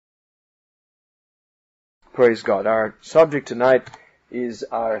Praise God. Our subject tonight is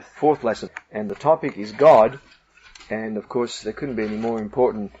our fourth lesson, and the topic is God. And of course, there couldn't be any more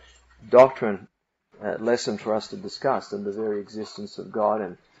important doctrine lesson for us to discuss than the very existence of God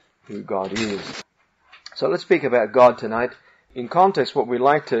and who God is. So let's speak about God tonight. In context, what we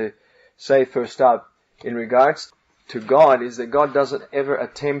like to say first up in regards to God is that God doesn't ever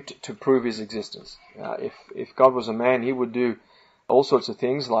attempt to prove His existence. If God was a man, He would do all sorts of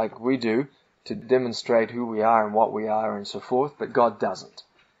things like we do to demonstrate who we are and what we are and so forth, but God doesn't.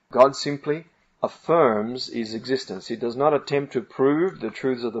 God simply affirms His existence. He does not attempt to prove the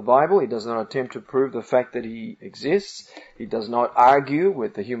truths of the Bible. He does not attempt to prove the fact that He exists. He does not argue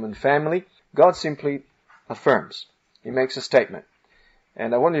with the human family. God simply affirms. He makes a statement.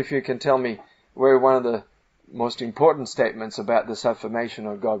 And I wonder if you can tell me where one of the most important statements about this affirmation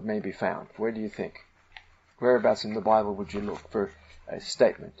of God may be found. Where do you think? Whereabouts in the Bible would you look for a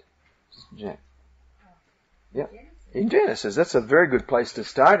statement? Yeah. In Genesis. That's a very good place to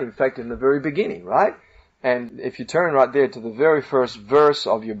start. In fact, in the very beginning, right? And if you turn right there to the very first verse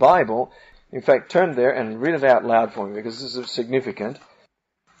of your Bible, in fact, turn there and read it out loud for me because this is significant.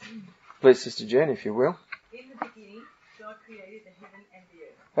 Please, Sister Jen, if you will. In the beginning, God created the heaven and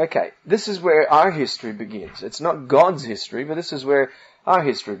the earth. Okay, this is where our history begins. It's not God's history, but this is where our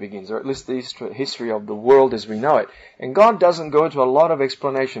history begins, or at least the history of the world as we know it. And God doesn't go to a lot of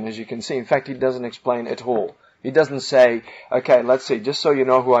explanation, as you can see. In fact, He doesn't explain at all. He doesn't say, okay, let's see, just so you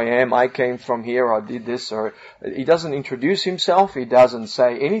know who I am, I came from here, or I did this, or He doesn't introduce Himself. He doesn't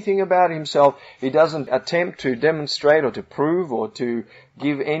say anything about Himself. He doesn't attempt to demonstrate or to prove or to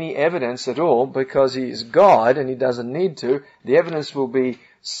give any evidence at all because He is God and He doesn't need to. The evidence will be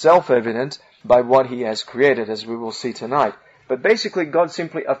self-evident by what He has created, as we will see tonight. But basically, God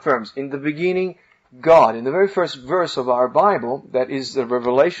simply affirms, in the beginning, God. In the very first verse of our Bible, that is the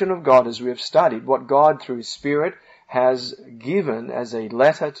revelation of God as we have studied, what God through His Spirit has given as a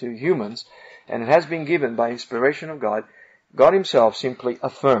letter to humans, and it has been given by inspiration of God, God Himself simply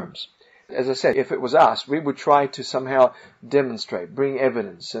affirms. As I said, if it was us, we would try to somehow demonstrate, bring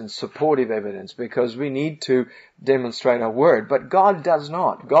evidence and supportive evidence because we need to demonstrate our word. But God does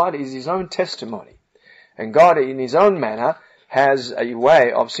not. God is His own testimony. And God, in His own manner, has a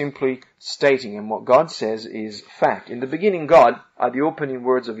way of simply stating, and what God says is fact. In the beginning, God are the opening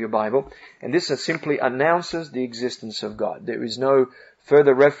words of your Bible, and this simply announces the existence of God. There is no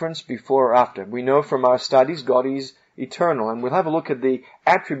further reference before or after. We know from our studies God is eternal, and we'll have a look at the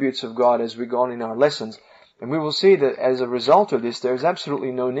attributes of God as we go on in our lessons, and we will see that as a result of this, there is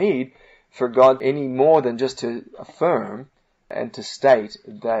absolutely no need for God any more than just to affirm and to state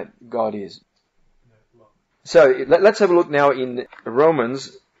that God is. So let's have a look now in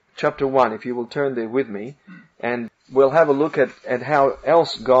Romans chapter 1, if you will turn there with me, and we'll have a look at how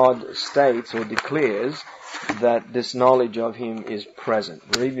else God states or declares that this knowledge of Him is present.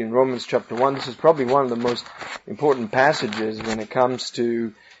 We're reading in Romans chapter 1. This is probably one of the most important passages when it comes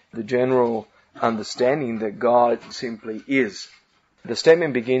to the general understanding that God simply is. The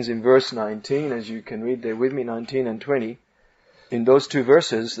statement begins in verse 19, as you can read there with me, 19 and 20. In those two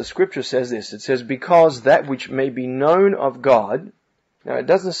verses, the scripture says this. It says, because that which may be known of God. Now, it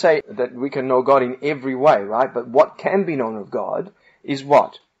doesn't say that we can know God in every way, right? But what can be known of God is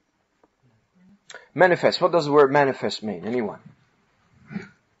what? Manifest. What does the word manifest mean? Anyone?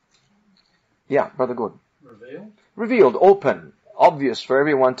 Yeah, Brother Gordon. Revealed. Revealed, open, obvious for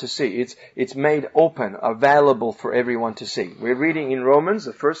everyone to see. It's made open, available for everyone to see. We're reading in Romans,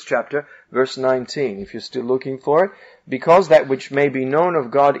 the first chapter, verse 19, if you're still looking for it. Because that which may be known of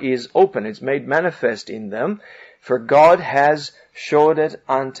God is open, it's made manifest in them, for God has showed it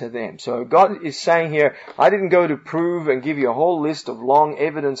unto them. So God is saying here, I didn't go to prove and give you a whole list of long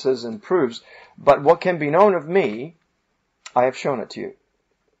evidences and proofs, but what can be known of me, I have shown it to you.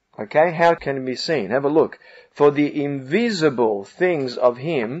 Okay, how can it be seen? Have a look. For the invisible things of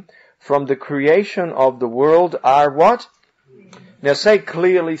Him from the creation of the world are what? Now say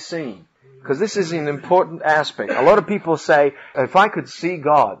clearly seen. Because this is an important aspect. A lot of people say, if I could see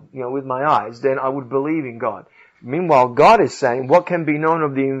God, with my eyes, then I would believe in God. Meanwhile, God is saying what can be known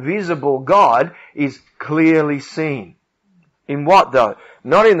of the invisible God is clearly seen. In what though?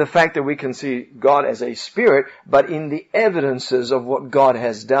 Not in the fact that we can see God as a spirit, but in the evidences of what God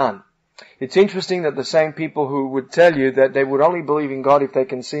has done. It's interesting that the same people who would tell you that they would only believe in God if they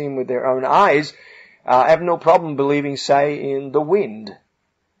can see Him with their own eyes, have no problem believing, say, in the wind.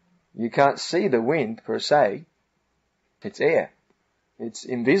 You can't see the wind per se. It's air. It's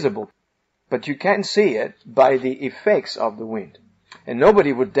invisible. But you can see it by the effects of the wind. And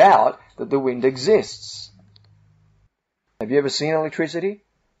nobody would doubt that the wind exists. Have you ever seen electricity?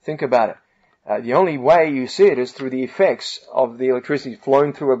 Think about it. The only way you see it is through the effects of the electricity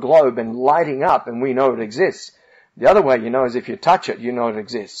flowing through a globe and lighting up, and we know it exists. The other way you know is if you touch it, you know it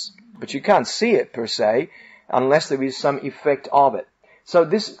exists. But you can't see it per se unless there is some effect of it. So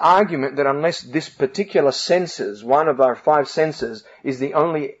this argument that unless this particular senses, one of our 5 senses, is the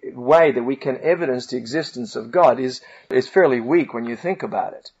only way that we can evidence the existence of God is fairly weak when you think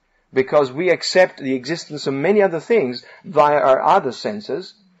about it. Because we accept the existence of many other things via our other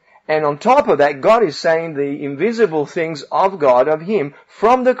senses. And on top of that, God is saying the invisible things of God, of Him,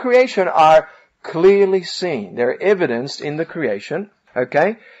 from the creation are clearly seen. They're evidenced in the creation.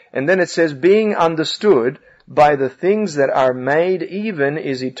 Okay? And then it says, being understood by the things that are made, even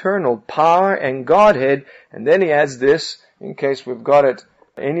is eternal power and Godhead. And then he adds this, in case we've got it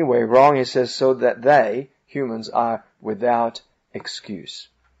anyway wrong, he says, so that they, humans, are without excuse.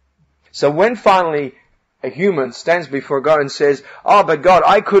 So when finally a human stands before God and says, oh, but God,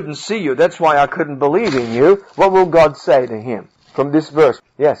 I couldn't see you, that's why I couldn't believe in you, what will God say to him from this verse?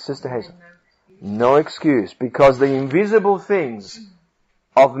 Yes, Sister Hazel. No excuse, because the invisible things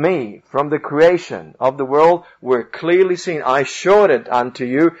of me from the creation of the world were clearly seen. I showed it unto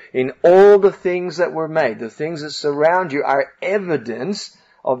you in all the things that were made. The things that surround you are evidence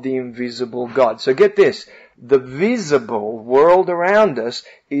of the invisible God. So get this. The visible world around us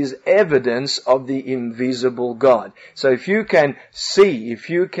is evidence of the invisible God. So if you can see, if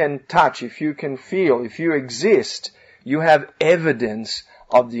you can touch, if you can feel, if you exist, you have evidence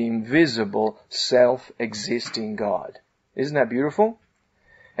of the invisible self-existing God. Isn't that beautiful?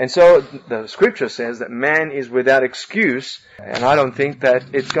 And so the scripture says that man is without excuse, and I don't think that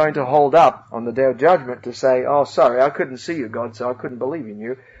it's going to hold up on the day of judgment to say, oh, sorry, I couldn't see you, God, so I couldn't believe in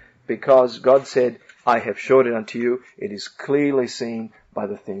you, because God said, I have showed it unto you. It is clearly seen by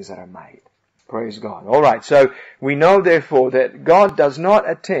the things that are made. Praise God. All right, so we know, therefore, that God does not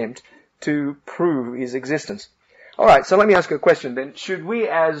attempt to prove His existence. All right, so let me ask a question then. Should we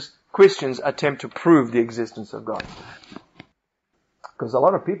as Christians attempt to prove the existence of God? Because a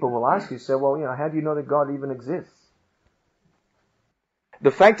lot of people will ask you, say, well, how do you know that God even exists? The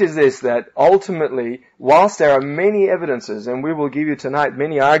fact is this, that ultimately, whilst there are many evidences, and we will give you tonight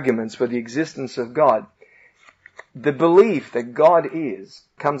many arguments for the existence of God, the belief that God is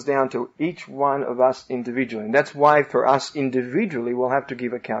comes down to each one of us individually. And that's why for us individually, we'll have to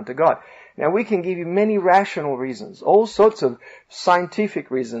give account to God. Now, we can give you many rational reasons, all sorts of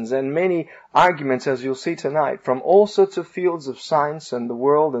scientific reasons, and many arguments, as you'll see tonight, from all sorts of fields of science and the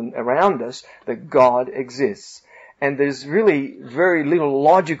world and around us, that God exists. And there's really very little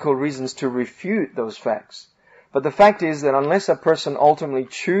logical reasons to refute those facts. But the fact is that unless a person ultimately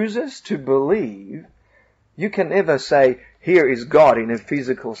chooses to believe, you can never say, here is God in a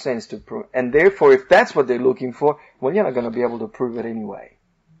physical sense to prove. And therefore, if that's what they're looking for, well, you're not going to be able to prove it anyway.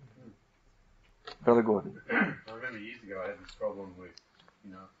 Brother Gordon. I remember years ago I had this problem with,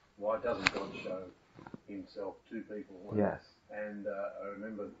 why doesn't God show Himself to people? Yes. And I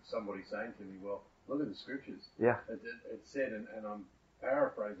remember somebody saying to me, well, look at the scriptures. Yeah. It said, and I'm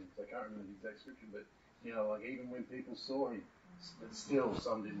paraphrasing because I can't remember the exact scripture, but, like even when people saw Him, still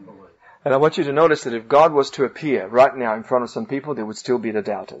some didn't believe. And I want you to notice that if God was to appear right now in front of some people, there would still be the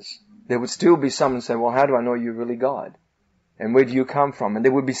doubters. There would still be someone say, well, how do I know you're really God? And where do you come from? And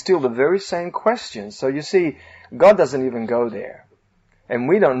there would be still the very same questions. So you see, God doesn't even go there. And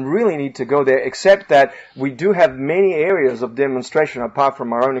we don't really need to go there, except that we do have many areas of demonstration apart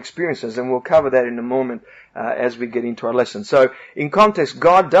from our own experiences. And we'll cover that in a moment as we get into our lesson. So in context,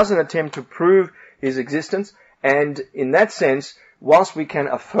 God doesn't attempt to prove His existence. And in that sense, whilst we can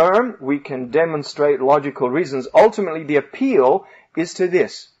affirm, we can demonstrate logical reasons, ultimately the appeal is to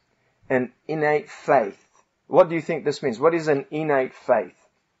this, an innate faith. What do you think this means? What is an innate faith?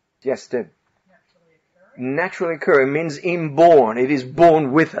 Yes, Deb. Naturally occurring. It means inborn. It is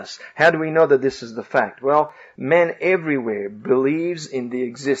born with us. How do we know that this is the fact? Well, man everywhere believes in the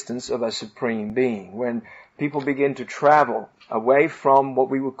existence of a supreme being. When people begin to travel away from what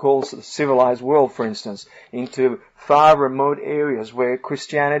we would call the civilized world, for instance, into far remote areas where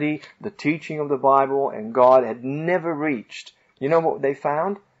Christianity, the teaching of the Bible and God had never reached, you know what they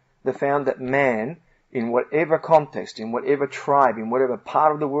found? They found that man, in whatever context, in whatever tribe, in whatever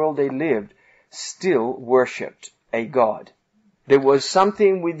part of the world they lived, still worshipped a God. There was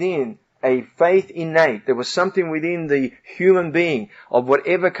something within, a faith innate, there was something within the human being of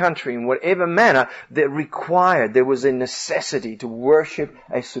whatever country, in whatever manner, that required, there was a necessity to worship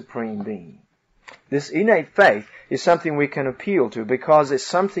a supreme being. This innate faith is something we can appeal to because there's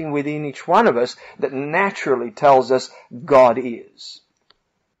something within each one of us that naturally tells us God is.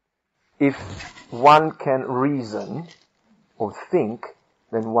 If one can reason or think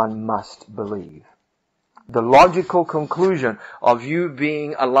then one must believe. The logical conclusion of you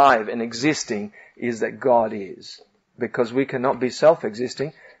being alive and existing is that God is. Because we cannot be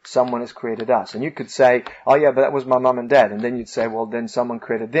self-existing, someone has created us. And you could say, oh yeah, but that was my mum and dad. And then you'd say, well, then someone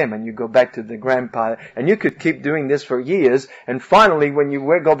created them. And you go back to the grandpa. And you could keep doing this for years. And finally, when you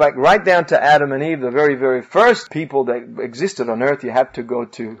go back right down to Adam and Eve, the very, very first people that existed on earth, you have to go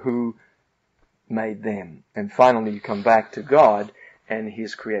to who made them. And finally, you come back to God and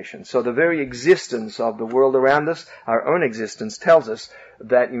His creation. So the very existence of the world around us, our own existence, tells us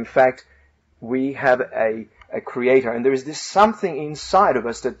that, in fact, we have a creator, and there is this something inside of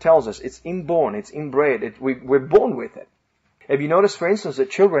us that tells us it's inborn, it's inbred, we're born with it. Have you noticed, for instance, that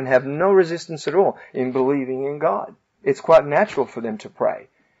children have no resistance at all in believing in God? It's quite natural for them to pray.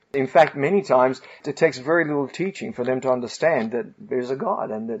 In fact, many times it takes very little teaching for them to understand that there's a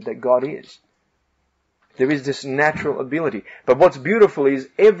God and that God is. There is this natural ability. But what's beautiful is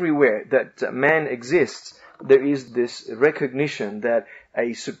everywhere that man exists, there is this recognition that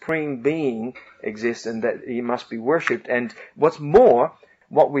a supreme being exists and that he must be worshipped. And what's more,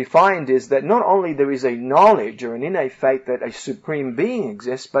 what we find is that not only there is a knowledge or an innate faith that a supreme being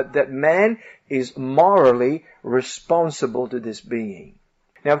exists, but that man is morally responsible to this being.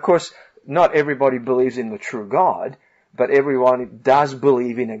 Now, of course, not everybody believes in the true God, but everyone does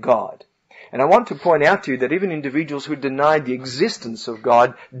believe in a God. And I want to point out to you that even individuals who deny the existence of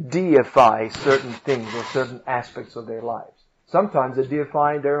God deify certain things or certain aspects of their lives. Sometimes they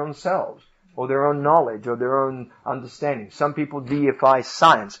deify their own selves or their own knowledge or their own understanding. Some people deify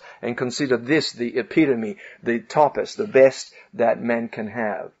science and consider this the epitome, the topest, the best that man can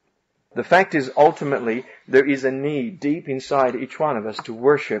have. The fact is, ultimately, there is a need deep inside each one of us to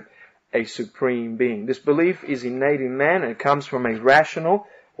worship a supreme being. This belief is innate in man and it comes from a rational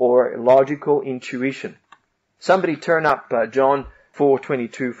or logical intuition. Somebody turn up John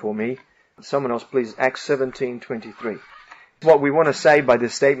 4:22 for me. Someone else, please. Acts 17:23. What we want to say by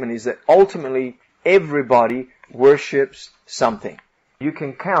this statement is that ultimately everybody worships something. You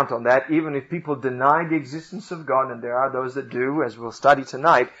can count on that even if people deny the existence of God, and there are those that do, as we'll study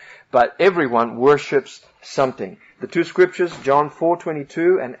tonight, but everyone worships something. The two scriptures, John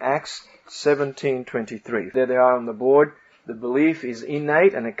 4:22 and Acts 17:23. There they are on the board. The belief is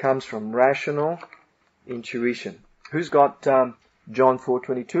innate and it comes from rational intuition. Who's got John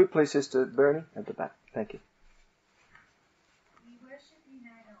 4:22? Please, Sister Bernie, at the back. Thank you. We worship you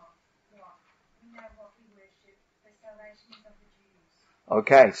know not what. We know what we worship. The salvation is of the Jews.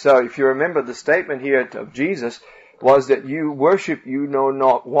 Okay, so if you remember the statement here of Jesus was that you worship you know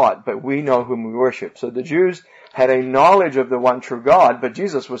not what, but we know whom we worship. So the Jews had a knowledge of the one true God, but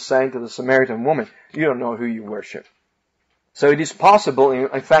Jesus was saying to the Samaritan woman, you don't know who you worship. So it is possible,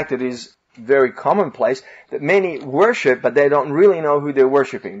 in fact it is very commonplace, that many worship, but they don't really know who they're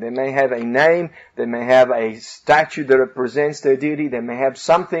worshiping. They may have a name, they may have a statue that represents their deity, they may have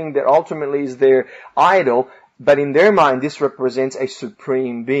something that ultimately is their idol, but in their mind this represents a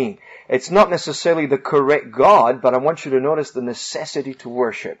supreme being. It's not necessarily the correct God, but I want you to notice the necessity to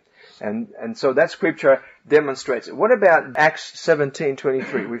worship. And so that scripture demonstrates it. What about Acts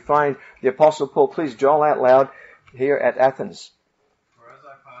 17:23? We find the Apostle Paul, please, Joel, out loud, here at Athens. For as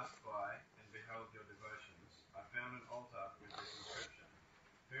I passed by and beheld your devotions, I found an altar with this inscription,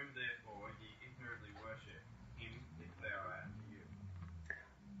 whom therefore ye ignorantly worship, him declare I unto you.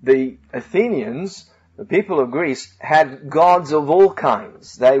 The Athenians, the people of Greece, had gods of all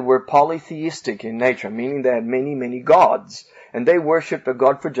kinds. They were polytheistic in nature, meaning they had many, many gods. And they worshipped a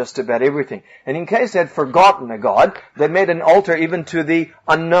god for just about everything. And in case they had forgotten a god, they made an altar even to the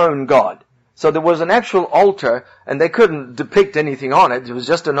unknown God. So there was an actual altar, and they couldn't depict anything on it. It was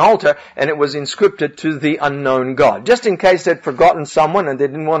just an altar, and it was inscripted to the unknown God. Just in case they'd forgotten someone and they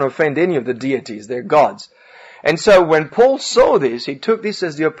didn't want to offend any of the deities, their gods. And so when Paul saw this, he took this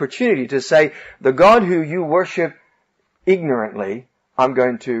as the opportunity to say, the God who you worship ignorantly, I'm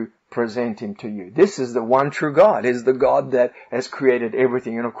going to present him to you. This is the one true God. Is the God that has created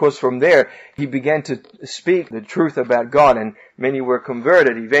everything. And of course from there, he began to speak the truth about God, and many were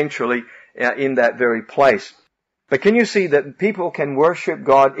converted eventually in that very place. But can you see that people can worship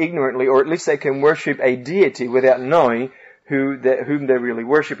God ignorantly, or at least they can worship a deity without knowing whom they're really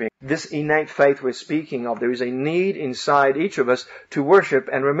worshiping? This innate faith we're speaking of, there is a need inside each of us to worship,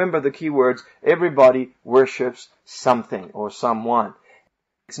 and remember the key words, everybody worships something or someone.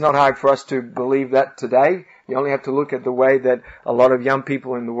 It's not hard for us to believe that today. You only have to look at the way that a lot of young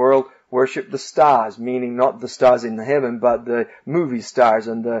people in the world worship the stars, meaning not the stars in the heaven, but the movie stars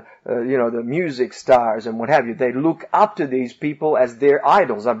and the music stars and what have you. They look up to these people as their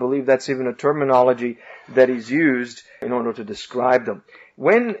idols. I believe that's even a terminology that is used in order to describe them.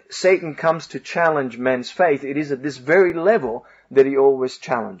 when Satan comes to challenge man's faith, it is at this very level that he always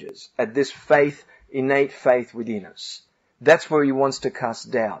challenges, at this faith, innate faith within us. That's where he wants to cast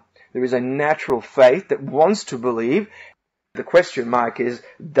doubt. There is a natural faith that wants to believe. The question mark is,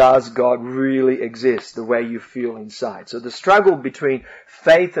 does God really exist the way you feel inside? So the struggle between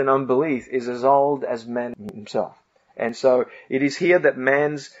faith and unbelief is as old as man himself. And so it is here that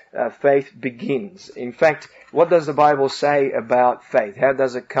man's faith begins. In fact, what does the Bible say about faith? How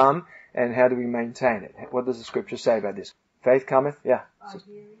does it come and how do we maintain it? What does the Scripture say about this? Faith cometh? Yeah.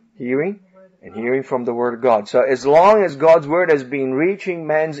 Hearing and hearing from the Word of God. So as long as God's Word has been reaching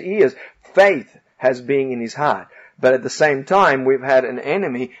man's ears, faith has been in his heart. But at the same time, we've had an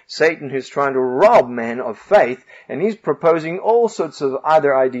enemy, Satan, who's trying to rob man of faith, and he's proposing all sorts of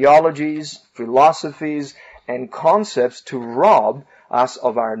other ideologies, philosophies, and concepts to rob us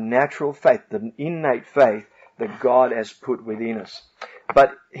of our natural faith, the innate faith that God has put within us.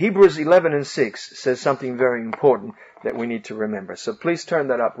 But Hebrews 11:6 says something very important that we need to remember. So please turn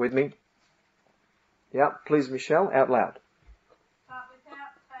that up with me. Yeah, please, Michelle, out loud. But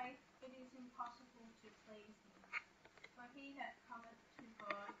without faith it is impossible to please him. For he that cometh to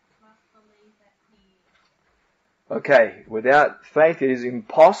God must believe that he is. Okay, without faith it is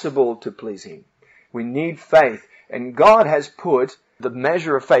impossible to please him. We need faith. And God has put the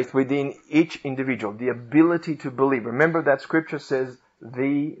measure of faith within each individual, the ability to believe. Remember that Scripture says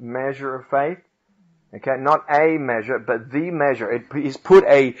the measure of faith? Okay, not a measure, but the measure. He's put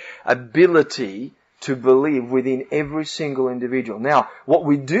a ability to believe within every single individual. Now, what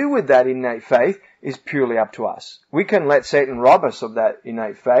we do with that innate faith is purely up to us. We can let Satan rob us of that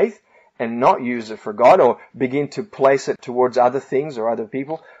innate faith and not use it for God, or begin to place it towards other things or other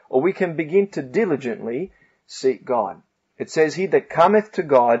people, or we can begin to diligently seek God. It says, he that cometh to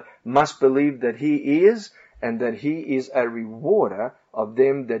God must believe that he is, and that he is a rewarder of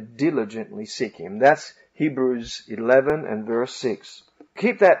them that diligently seek him. That's Hebrews 11 and verse 6.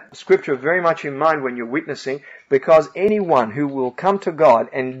 Keep that scripture very much in mind when you're witnessing, because anyone who will come to God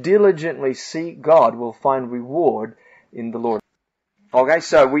and diligently seek God will find reward in the Lord. Okay,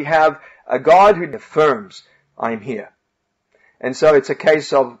 so we have a God who affirms, I'm here. And so it's a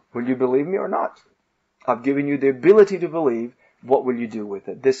case of, will you believe me or not? I've given you the ability to believe. What will you do with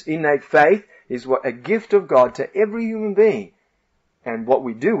it? This innate faith is a gift of God to every human being. And what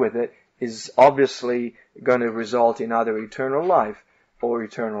we do with it is obviously going to result in either eternal life or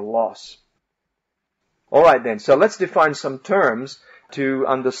eternal loss. Alright then, so let's define some terms to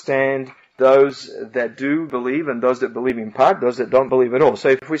understand those that do believe and those that believe in part, those that don't believe at all. So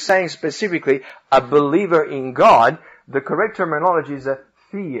if we're saying specifically a believer in God, the correct terminology is a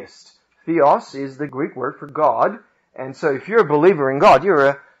theist. Theos is the Greek word for God. And so if you're a believer in God, you're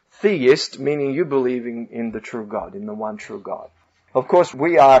a theist, meaning you believe in the true God, in the one true God. Of course,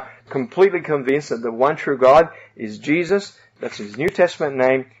 we are completely convinced that the one true God is Jesus. That's his New Testament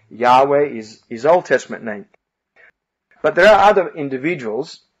name. Yahweh is his Old Testament name. But there are other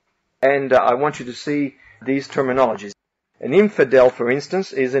individuals, and I want you to see these terminologies. An infidel, for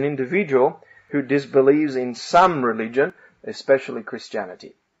instance, is an individual who disbelieves in some religion, especially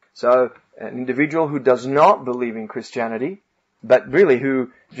Christianity. So, an individual who does not believe in Christianity, but really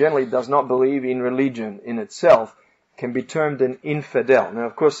who generally does not believe in religion in itself, can be termed an infidel. Now,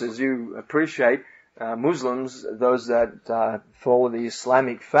 of course, as you appreciate, Muslims, those that follow the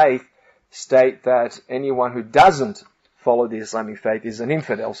Islamic faith, state that anyone who doesn't follow the Islamic faith is an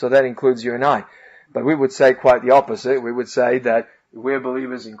infidel. So that includes you and I. But we would say quite the opposite. We would say that we're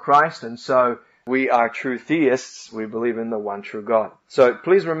believers in Christ, and so we are true theists. We believe in the one true God. So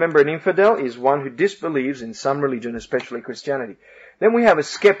please remember, an infidel is one who disbelieves in some religion, especially Christianity. Then we have a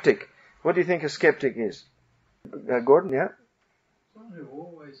skeptic. What do you think a skeptic is? Gordon, yeah? Someone who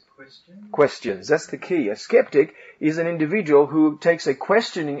always questions. That's the key. A skeptic is an individual who takes a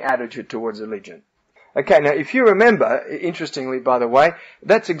questioning attitude towards religion. Okay, now if you remember, interestingly by the way,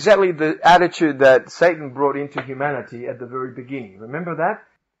 that's exactly the attitude that Satan brought into humanity at the very beginning. Remember that?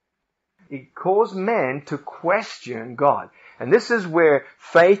 It caused man to question God. And this is where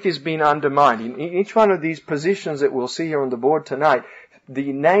faith is being undermined. In each one of these positions that we'll see here on the board tonight, the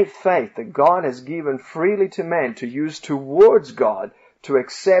innate faith that God has given freely to man to use towards God, to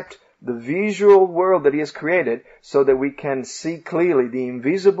accept the visual world that he has created so that we can see clearly the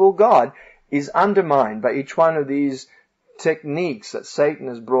invisible God, is undermined by each one of these techniques that Satan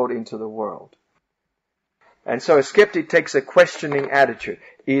has brought into the world. And so a skeptic takes a questioning attitude.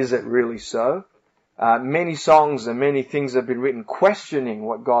 Is it really so? Many songs and many things have been written questioning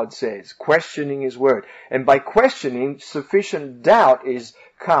what God says, questioning his word. And by questioning, sufficient doubt is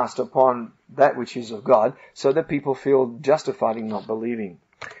cast upon that which is of God so that people feel justified in not believing.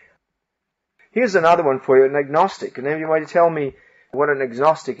 Here's another one for you, an agnostic. And anybody tell me what an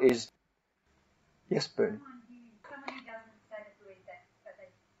agnostic is? Yes, Boone. Someone who doesn't say they believe that, but they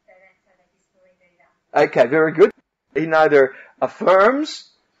don't say they disbelieve either. Okay, very good. He neither affirms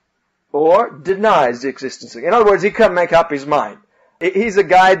or denies the existence. In other words, he can't make up his mind. He's a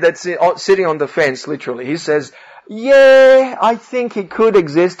guy that's sitting on the fence, literally. He says, yeah, I think he could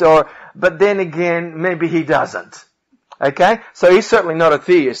exist, but then again, maybe he doesn't. Okay? So he's certainly not a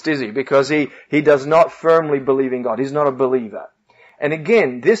theist, is he? Because he does not firmly believe in God. He's not a believer. And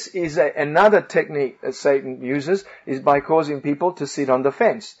again, this is another technique that Satan uses, is by causing people to sit on the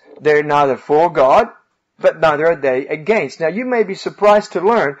fence. They're neither for God, but neither are they against. Now, you may be surprised to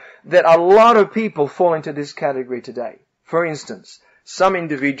learn that a lot of people fall into this category today. For instance, some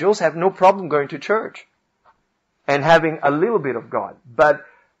individuals have no problem going to church and having a little bit of God. But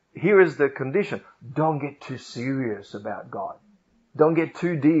here is the condition. Don't get too serious about God. Don't get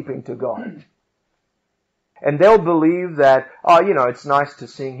too deep into God. And they'll believe that, it's nice to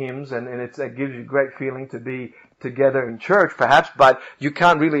sing hymns and it gives you great feeling to be together in church perhaps, but you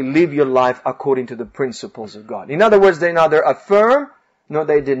can't really live your life according to the principles of God. In other words, they neither affirm nor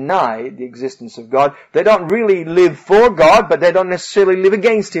they deny the existence of God. They don't really live for God, but they don't necessarily live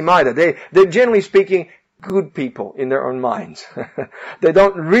against Him either. They're generally speaking good people in their own minds. They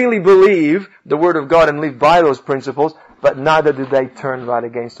don't really believe the Word of God and live by those principles, but neither do they turn right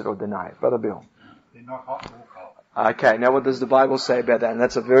against it or deny it. Brother Bill. They're not hot or cold. Okay, now what does the Bible say about that? And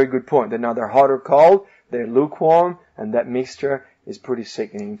that's a very good point. They're neither hot or cold, they're lukewarm, and that mixture is pretty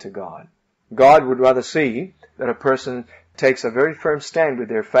sickening to God. God would rather see that a person takes a very firm stand with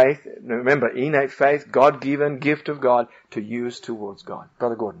their faith. Remember, innate faith, God-given gift of God to use towards God.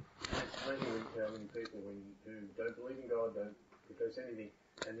 Brother Gordon. When people who don't believe in God, don't confess anything,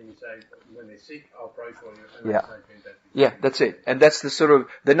 and then you say, when they're sick, I'll pray for you. And Yeah. fantastic. Yeah, that's it. And that's the sort of,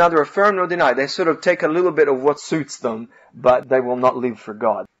 they neither affirm nor deny. They sort of take a little bit of what suits them, but they will not live for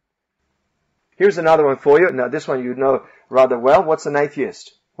God. Here's another one for you. Now, this one you know rather well. What's an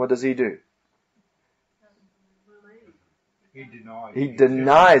atheist? What does he do? He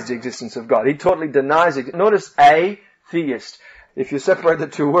denies the existence of God. He totally denies it. Notice atheist. If you separate the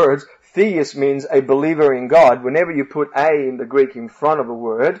two words, theist means a believer in God. Whenever you put a in the Greek in front of a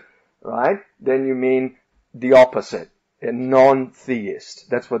word, right, then you mean the opposite. A non-theist.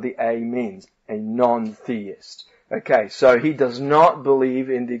 That's what the a means. A non-theist. Okay, so he does not believe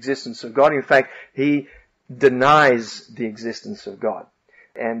in the existence of God. In fact, he denies the existence of God.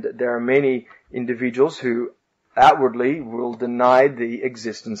 And there are many individuals who outwardly will deny the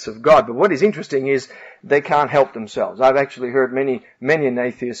existence of God. But what is interesting is they can't help themselves. I've actually heard many an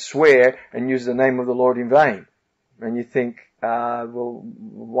atheist swear and use the name of the Lord in vain. And you think, well,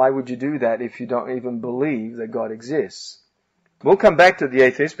 why would you do that if you don't even believe that God exists? We'll come back to the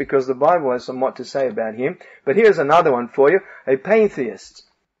atheist because the Bible has somewhat to say about him. But here's another one for you, a pantheist.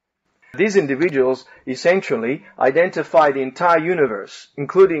 These individuals essentially identify the entire universe,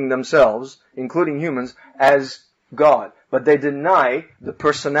 including themselves, including humans, as God. But they deny the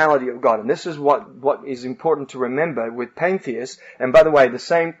personality of God. And this is what is important to remember with pantheists. And by the way, the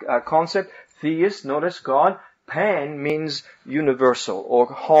same concept, theist, notice God, pan means universal or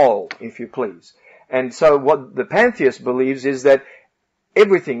whole, if you please. And so what the pantheist believes is that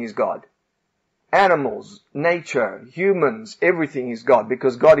everything is God. Animals, nature, humans, everything is God,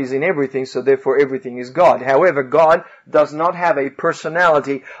 because God is in everything, so therefore everything is God. However, God does not have a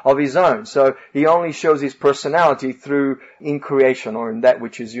personality of His own, so He only shows His personality through in creation or in that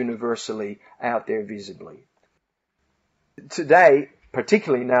which is universally out there visibly. Today,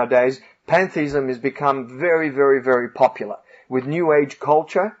 particularly nowadays, pantheism has become very, very, very popular. With New Age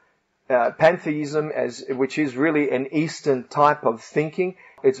culture, pantheism, which is really an Eastern type of thinking,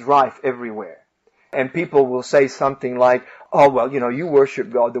 it's rife everywhere. And people will say something like, oh, well, you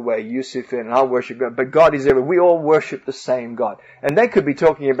worship God the way you see fit, and I'll worship God, but God is everywhere. We all worship the same God. And they could be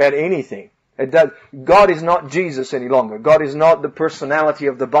talking about anything. God is not Jesus any longer. God is not the personality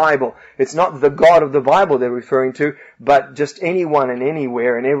of the Bible. It's not the God of the Bible they're referring to, but just anyone and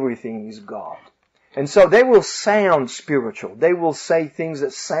anywhere and everything is God. And so they will sound spiritual. They will say things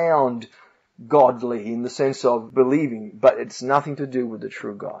that sound godly in the sense of believing, but it's nothing to do with the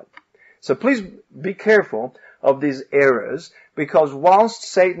true God. So please be careful of these errors, because whilst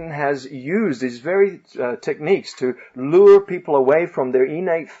Satan has used these very techniques to lure people away from their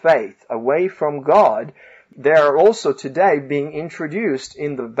innate faith, away from God, they are also today being introduced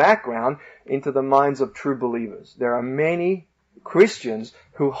in the background into the minds of true believers. There are many Christians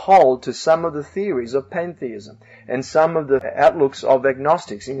who hold to some of the theories of pantheism and some of the outlooks of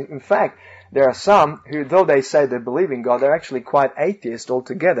agnostics. In fact, there are some who, though they say they believe in God, they're actually quite atheist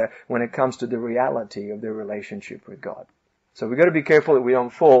altogether when it comes to the reality of their relationship with God. So we've got to be careful that we don't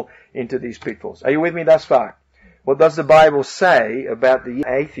fall into these pitfalls. Are you with me thus far? What does the Bible say about the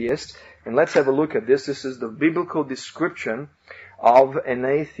atheist? And let's have a look at this. This is the biblical description of an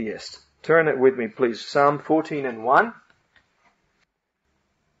atheist. Turn it with me, please. Psalm 14:1.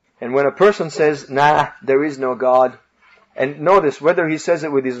 And when a person says, nah, there is no God, and notice whether he says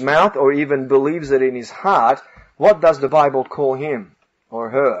it with his mouth or even believes it in his heart, what does the Bible call him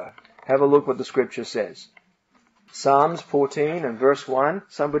or her? Have a look what the Scripture says. Psalms 14 and verse 1.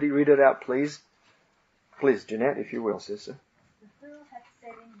 Somebody read it out, please. Please, Jeanette, if you will, sister. The fool hath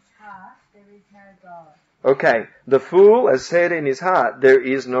said in his heart, there is no God. Okay, the fool has said in his heart, there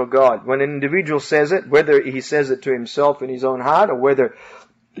is no God. When an individual says it, whether he says it to himself in his own heart or whether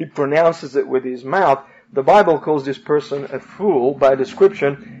he pronounces it with his mouth, the Bible calls this person a fool by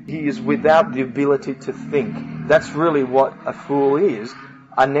description. He is without the ability to think. That's really what a fool is,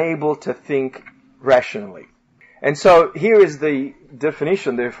 unable to think rationally. And so here is the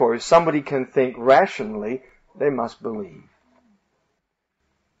definition, therefore. If somebody can think rationally, they must believe.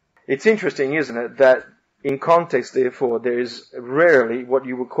 It's interesting, isn't it, that in context, therefore, there is rarely what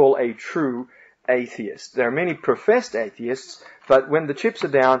you would call a true atheist. There are many professed atheists, but when the chips are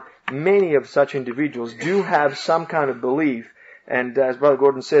down, many of such individuals do have some kind of belief. And as Brother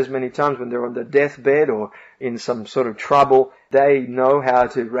Gordon says many times, when they're on their deathbed or in some sort of trouble, they know how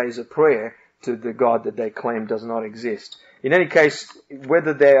to raise a prayer to the God that they claim does not exist. In any case,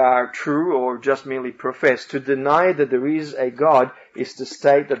 whether they are true or just merely profess, to deny that there is a God is to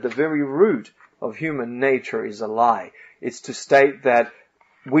state that the very root of human nature is a lie. It's to state that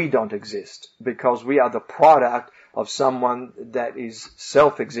we don't exist because we are the product of someone that is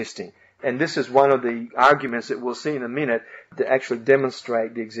self-existing. And this is one of the arguments that we'll see in a minute to actually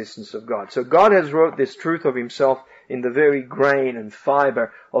demonstrate the existence of God. So God has wrote this truth of himself in the very grain and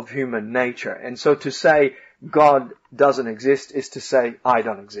fiber of human nature. And so to say God doesn't exist is to say I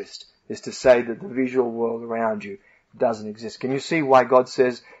don't exist, is to say that the visual world around you doesn't exist. Can you see why God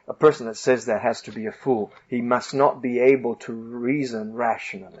says a person that says that has to be a fool? He must not be able to reason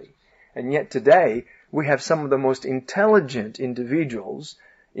rationally. And yet today we have some of the most intelligent individuals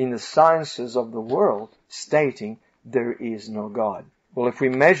in the sciences of the world stating there is no God. Well, if we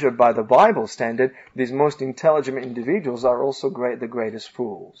measure by the Bible standard, these most intelligent individuals are also the greatest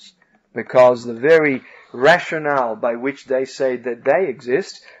fools. Because the very rationale by which they say that they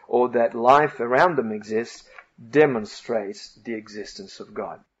exist or that life around them exists demonstrates the existence of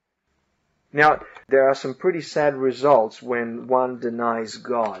God. Now, there are some pretty sad results when one denies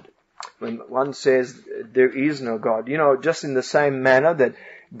God. When one says there is no God. You know, just in the same manner that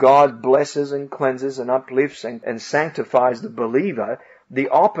God blesses and cleanses and uplifts and sanctifies the believer, the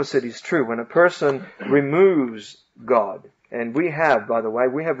opposite is true. When a person removes God, and we have, by the way,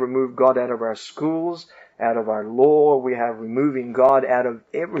 we have removed God out of our schools, out of our law, we have removing God out of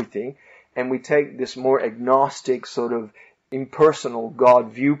everything, and we take this more agnostic sort of impersonal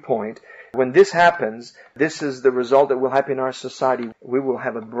God viewpoint. When this happens, this is the result that will happen in our society. We will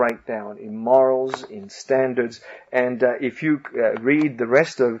have a breakdown in morals, in standards. And if you read the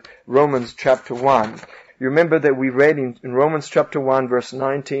rest of Romans chapter 1, you remember that we read in Romans chapter 1 verse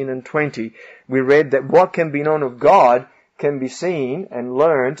 19 and 20, we read that what can be known of God can be seen and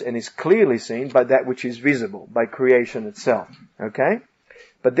learned and is clearly seen by that which is visible, by creation itself. Okay?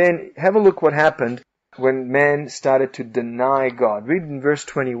 But then have a look what happened when man started to deny God. Read in verse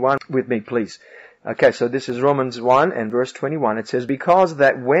 21 with me, please. Okay, so this is Romans 1 and verse 21. It says, because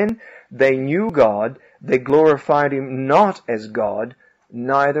that when they knew God, they glorified him not as God,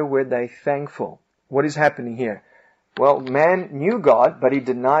 neither were they thankful. What is happening here? Well, man knew God, but he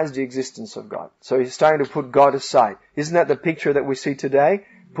denies the existence of God. So he's starting to put God aside. Isn't that the picture that we see today?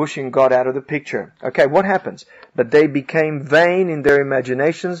 Pushing God out of the picture. Okay, what happens? But they became vain in their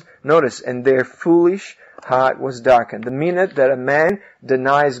imaginations. Notice, and their foolish heart was darkened. The minute that a man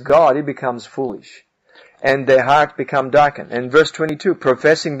denies God, he becomes foolish. And their heart become darkened. And verse 22,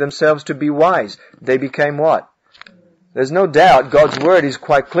 professing themselves to be wise, they became what? There's no doubt God's word is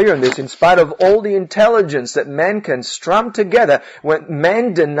quite clear in this. In spite of all the intelligence that man can strum together, when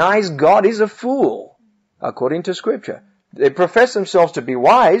man denies God, he's a fool, according to Scripture. They profess themselves to be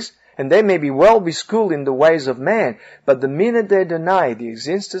wise, and they may be well be schooled in the ways of man, but the minute they deny the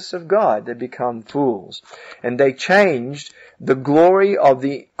existence of God, they become fools. And they changed the glory of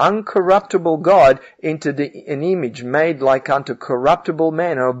the uncorruptible God into an image made like unto corruptible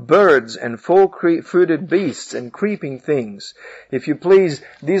man, of birds and four-footed beasts and creeping things. If you please,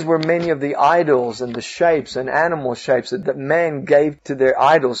 these were many of the idols and the shapes and animal shapes that man gave to their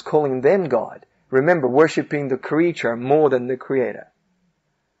idols, calling them God. Remember, worshipping the creature more than the Creator.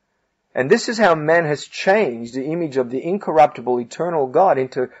 And this is how man has changed the image of the incorruptible, eternal God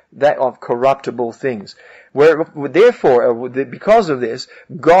into that of corruptible things. Therefore, because of this,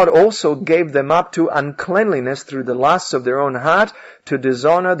 God also gave them up to uncleanliness through the lusts of their own heart, to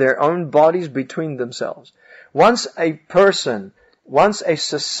dishonor their own bodies between themselves. Once a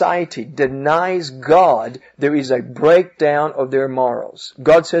society denies God, there is a breakdown of their morals.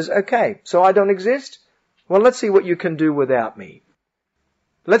 God says, okay, so I don't exist? Well, let's see what you can do without me.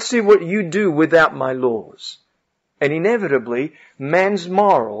 Let's see what you do without my laws. And inevitably, man's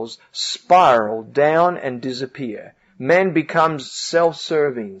morals spiral down and disappear. Man becomes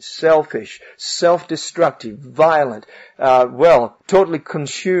self-serving, selfish, self-destructive, violent, totally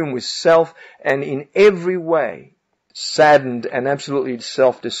consumed with self, and in every way saddened and absolutely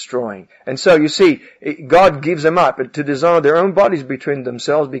self-destroying. And so you see, God gives them up to dishonor their own bodies between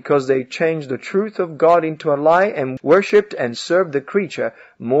themselves because they changed the truth of God into a lie and worshipped and served the creature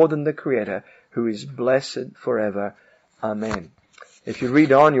more than the Creator, who is blessed forever. Amen. If you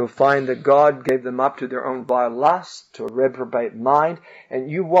read on, you'll find that God gave them up to their own vile lust, to a reprobate mind, and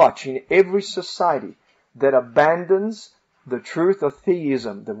you watch in every society that abandons the truth of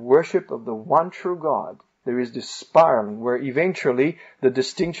theism, the worship of the one true God, there is this spiraling where eventually the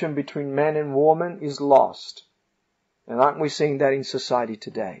distinction between man and woman is lost. And aren't we seeing that in society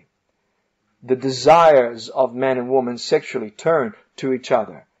today? The desires of man and woman sexually turn to each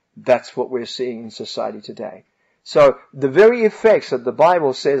other. That's what we're seeing in society today. So the very effects that the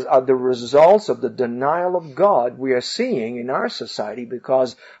Bible says are the results of the denial of God we are seeing in our society,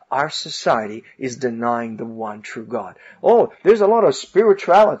 because our society is denying the one true God. Oh, there's a lot of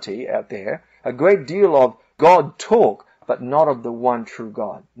spirituality out there, a great deal of God talk, but not of the one true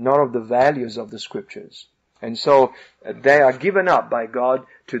God, not of the values of the Scriptures. And so they are given up by God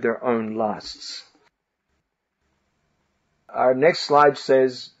to their own lusts. Our next slide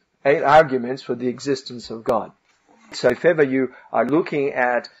says 8 arguments for the existence of God. So if ever you are looking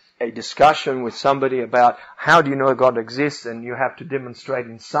at a discussion with somebody about how do you know God exists, and you have to demonstrate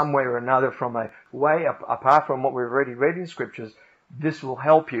in some way or another from a way apart from what we've already read in Scriptures, this will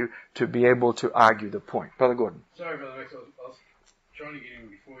help you to be able to argue the point. Brother Gordon. Sorry, Brother Rex, I was trying to get in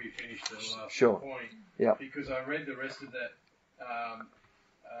before you finished the last point. Yeah. Because I read the rest of that,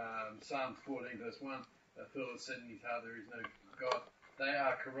 Psalm 14 verse 1, the fellow said in his heart, there is no God. They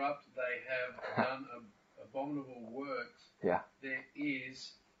are corrupt, they have done abominable works. Yeah. There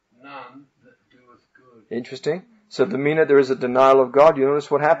is none that doeth good. Interesting. So the minute there is a denial of God, you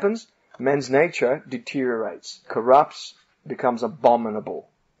notice what happens? Man's nature deteriorates, corrupts, becomes abominable.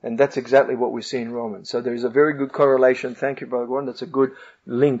 And that's exactly what we see in Romans. So there's a very good correlation. Thank you, Brother Gordon. That's a good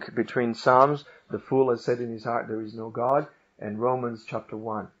link between Psalms, the fool has said in his heart there is no God, and Romans chapter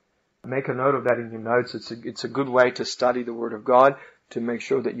 1. Make a note of that in your notes. It's a good way to study the Word of God, to make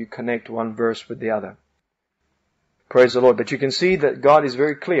sure that you connect one verse with the other. Praise the Lord. But you can see that God is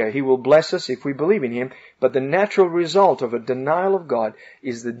very clear. He will bless us if we believe in Him. But the natural result of a denial of God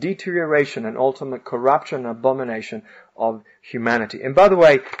is the deterioration and ultimate corruption and abomination of humanity. And by the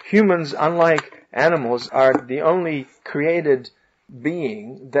way, humans, unlike animals, are the only created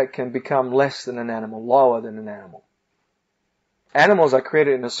being that can become less than an animal, lower than an animal. Animals are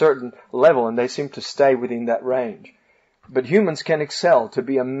created in a certain level and they seem to stay within that range. But humans can excel to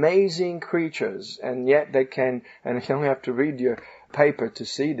be amazing creatures, and yet they can, and you only have to read your paper to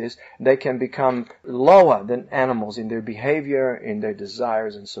see this, they can become lower than animals in their behavior, in their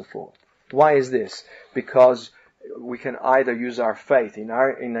desires, and so forth. Why is this? Because we can either use our faith, in our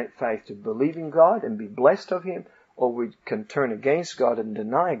innate faith, to believe in God and be blessed of Him, or we can turn against God and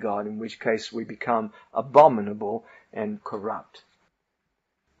deny God, in which case we become abominable and corrupt.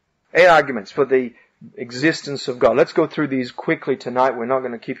 8 arguments for the existence of God. Let's go through these quickly tonight. We're not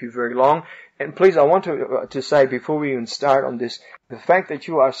going to keep you very long. And please, I want to say before we even start on this, the fact that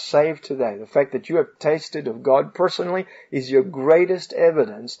you are saved today, the fact that you have tasted of God personally, is your greatest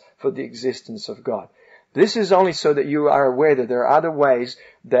evidence for the existence of God. This is only so that you are aware that there are other ways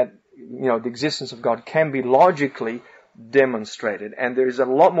that, the existence of God can be logically demonstrated. And there is a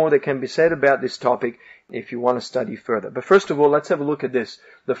lot more that can be said about this topic if you want to study further. But first of all, let's have a look at this.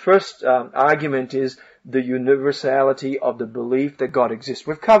 The first argument is the universality of the belief that God exists.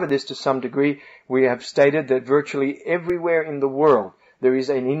 We've covered this to some degree. We have stated that virtually everywhere in the world there is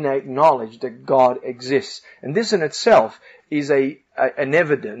an innate knowledge that God exists. And this in itself is an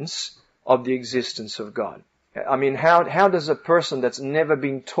evidence of the existence of God. I mean, how does a person that's never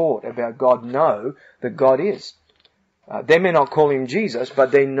been taught about God know that God is? They may not call him Jesus,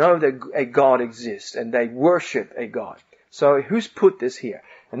 but they know that a God exists and they worship a God. So who's put this here?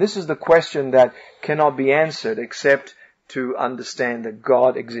 And this is the question that cannot be answered except to understand that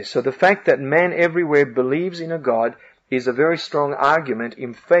God exists. So the fact that man everywhere believes in a God is a very strong argument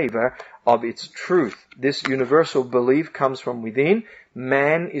in favor of its truth. This universal belief comes from within.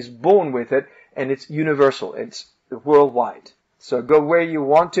 Man is born with it, and it's universal. It's worldwide. So go where you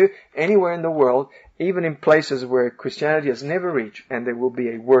want to, anywhere in the world, even in places where Christianity has never reached, and there will be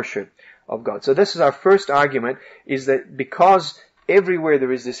a worship of God. So this is our first argument, is that because everywhere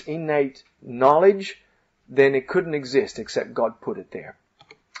there is this innate knowledge, then it couldn't exist except God put it there.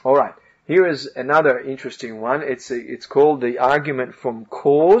 Alright, here is another interesting one. It's called the argument from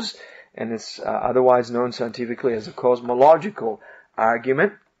cause, and it's otherwise known scientifically as a cosmological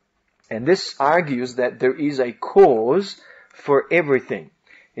argument. And this argues that there is a cause for everything.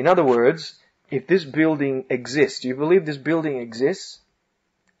 In other words, if this building exists, do you believe this building exists?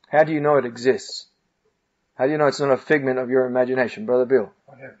 How do you know it exists? How do you know it's not a figment of your imagination, Brother Bill?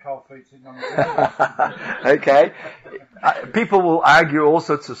 I have cold feet sitting on the Okay. People will argue all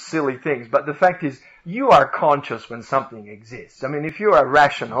sorts of silly things, but the fact is, you are conscious when something exists. I mean, if you are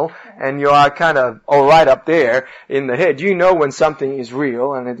rational and you are kind of all right up there in the head, you know when something is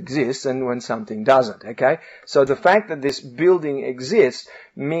real and it exists and when something doesn't, okay? So the fact that this building exists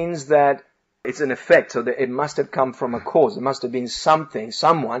means that it's an effect, so that it must have come from a cause. It must have been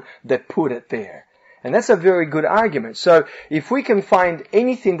someone that put it there. And that's a very good argument. So if we can find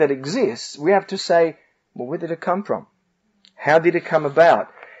anything that exists, we have to say, well, where did it come from? How did it come about?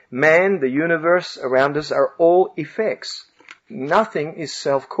 Man, the universe around us are all effects. Nothing is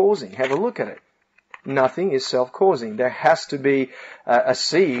self-causing. Have a look at it. Nothing is self-causing. There has to be a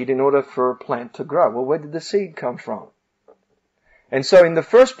seed in order for a plant to grow. Well, where did the seed come from? And so in the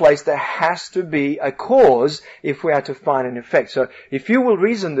first place, there has to be a cause if we are to find an effect. So if you will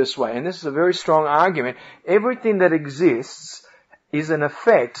reason this way, and this is a very strong argument, everything that exists is an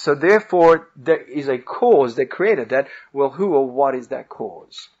effect. So therefore, there is a cause that created that. Well, who or what is that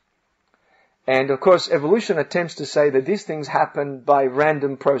cause? And of course, evolution attempts to say that these things happen by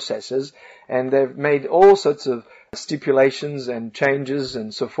random processes, and they've made all sorts of stipulations and changes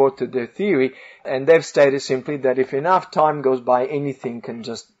and so forth to their theory, and they've stated simply that if enough time goes by, anything can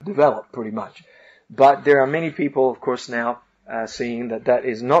just develop pretty much. But there are many people, of course, now seeing that that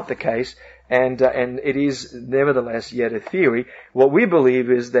is not the case, and it is nevertheless yet a theory. What we believe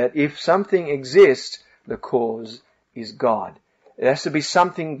is that if something exists, the cause is God. It has to be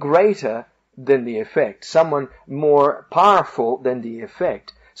something greater than the effect, someone more powerful than the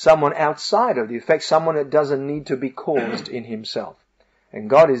effect, someone outside of the effect, someone that doesn't need to be caused in himself. And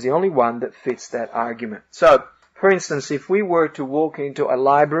God is the only one that fits that argument. So, for instance, if we were to walk into a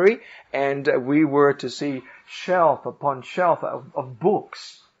library and we were to see shelf upon shelf of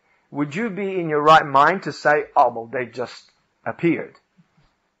books, would you be in your right mind to say, oh, well, they just appeared?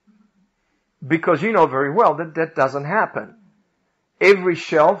 Because you know very well that that doesn't happen. Every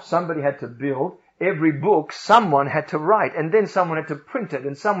shelf somebody had to build. Every book someone had to write. And then someone had to print it.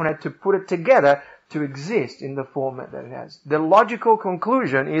 And someone had to put it together to exist in the format that it has. The logical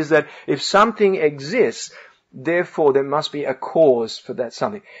conclusion is that if something exists, therefore there must be a cause for that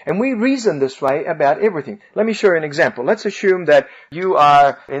something. And we reason this way about everything. Let me show you an example. Let's assume that you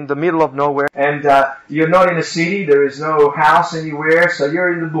are in the middle of nowhere and you're not in a city. There is no house anywhere. So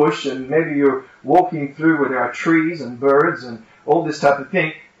you're in the bush and maybe you're walking through where there are trees and birds and all this type of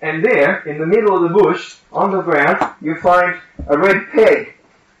thing. And there, in the middle of the bush, on the ground, you find a red peg.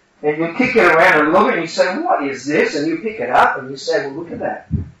 And you kick it around and look and you say, what is this? And you pick it up and you say, well, look at that.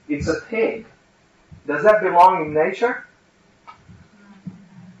 It's a peg. Does that belong in nature?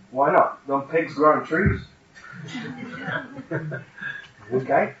 Why not? Don't pigs grow on trees?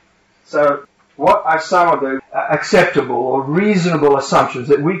 Okay. So, what are some of the acceptable or reasonable assumptions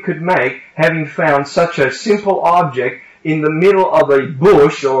that we could make having found such a simple object in the middle of a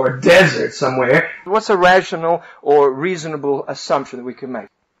bush or a desert somewhere? What's a rational or reasonable assumption that we could make?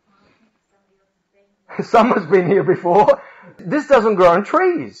 Someone's been here before. This doesn't grow on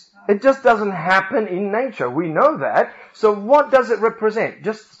trees. It just doesn't happen in nature. We know that. So what does it represent?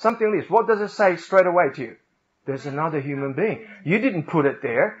 Just something like this. What does it say straight away to you? There's another human being. You didn't put it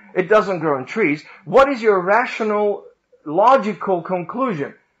there. It doesn't grow on trees. What is your rational, logical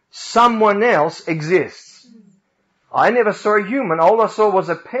conclusion? Someone else exists. I never saw a human. All I saw was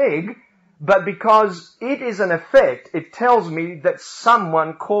a peg, but because it is an effect, it tells me that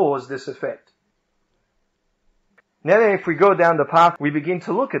someone caused this effect. Now then, if we go down the path, we begin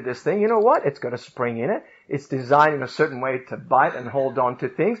to look at this thing. You know what? It's got a spring in it. It's designed in a certain way to bite and hold on to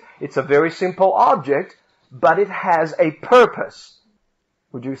things. It's a very simple object, but it has a purpose.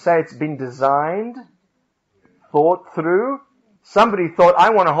 Would you say it's been designed, thought through? Somebody thought, I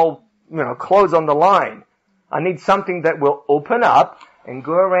want to hold, clothes on the line. I need something that will open up and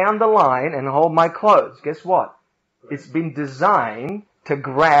go around the line and hold my clothes. Guess what? It's been designed to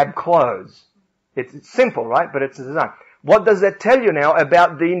grab clothes. It's simple, right? But it's a design. What does that tell you now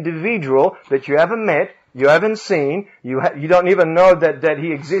about the individual that you haven't met, you haven't seen, you don't even know that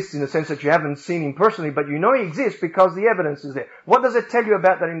he exists in the sense that you haven't seen him personally, but you know he exists because the evidence is there. What does it tell you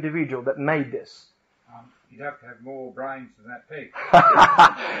about that individual that made this? You'd have to have more brains than that peg.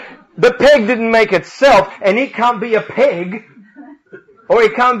 The peg didn't make itself, and it can't be a peg, or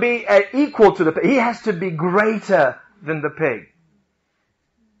it can't be equal to the peg. He has to be greater than the peg.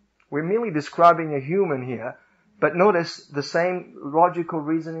 We're merely describing a human here, but notice the same logical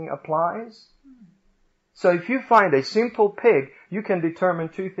reasoning applies. So if you find a simple peg, you can determine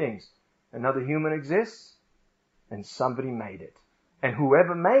two things. Another human exists, and somebody made it. And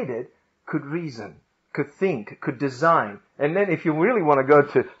whoever made it could reason, could think, could design. And then if you really want to go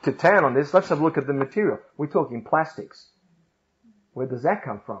to town on this, let's have a look at the material. We're talking plastics. Where does that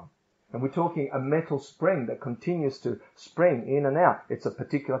come from? And we're talking a metal spring that continues to spring in and out. It's a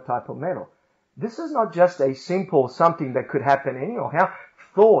particular type of metal. This is not just a simple something that could happen anyhow.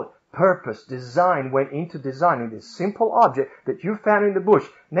 Thought, purpose, design went into designing this simple object that you found in the bush.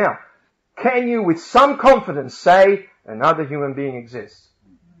 Now, can you with some confidence say another human being exists?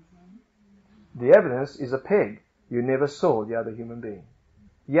 The evidence is a peg. You never saw the other human being.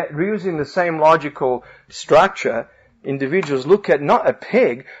 Yet, using the same logical structure, individuals look at not a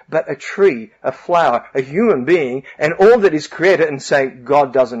peg, but a tree, a flower, a human being, and all that is created and say,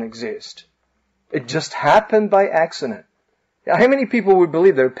 God doesn't exist. It just happened by accident. Now, how many people would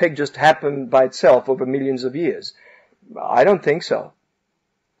believe that a peg just happened by itself over millions of years? I don't think so.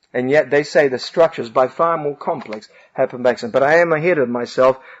 And yet they say the structures, by far more complex, happen by accident. But I am ahead of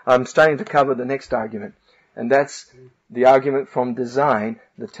myself. I'm starting to cover the next argument. And that's the argument from design,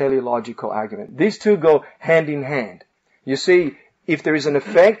 the teleological argument. These two go hand in hand. You see, if there is an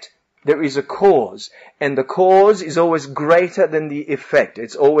effect, there is a cause. And the cause is always greater than the effect.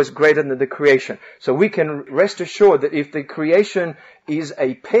 It's always greater than the creation. So we can rest assured that if the creation is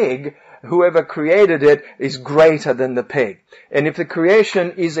a peg, whoever created it is greater than the peg. And if the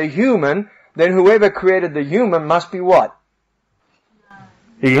creation is a human, then whoever created the human must be what?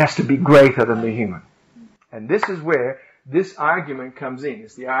 He has to be greater than the human. And this is where this argument comes in.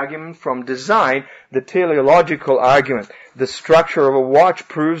 It's the argument from design, the teleological argument. The structure of a watch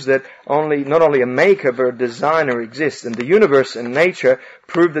proves that not only a maker but a designer exists. And the universe and nature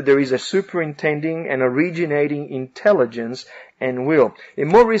prove that there is a superintending and originating intelligence and will. In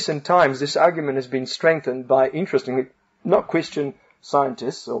more recent times, this argument has been strengthened by, interestingly, not Christian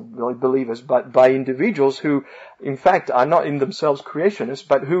scientists or believers, but by individuals who, in fact, are not in themselves creationists,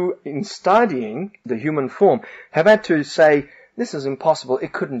 but who, in studying the human form, have had to say, this is impossible,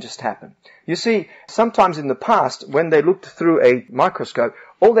 it couldn't just happen. You see, sometimes in the past, when they looked through a microscope,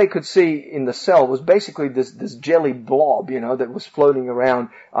 all they could see in the cell was basically this jelly blob, that was floating around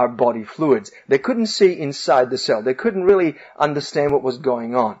our body fluids. They couldn't see inside the cell. They couldn't really understand what was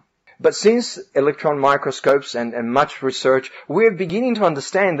going on. But since electron microscopes and much research, we're beginning to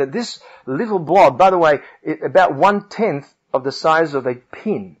understand that this little blob, by the way, about 1/10 of the size of a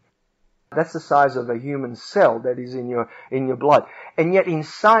pin. That's the size of a human cell that is in your blood. And yet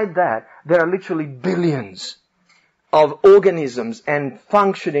inside that, there are literally billions of organisms and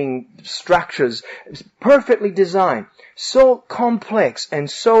functioning structures, perfectly designed, so complex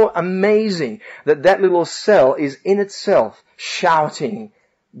and so amazing that little cell is in itself shouting,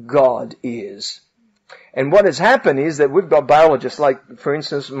 God is. And what has happened is that we've got biologists like, for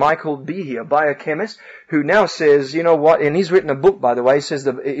instance, Michael Behe, a biochemist, who now says, you know what, and he's written a book, by the way,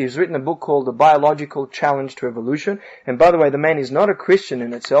 he's written a book called The Biological Challenge to Evolution. And by the way, the man is not a Christian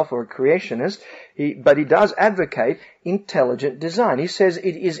in itself or a creationist, but he does advocate intelligent design. He says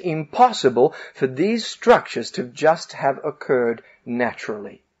it is impossible for these structures to just have occurred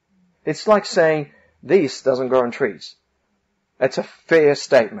naturally. It's like saying, this doesn't grow on trees. That's a fair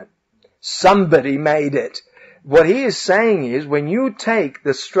statement. Somebody made it. What he is saying is when you take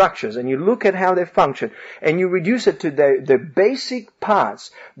the structures and you look at how they function and you reduce it to the basic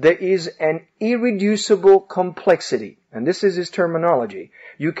parts, there is an irreducible complexity. And this is his terminology.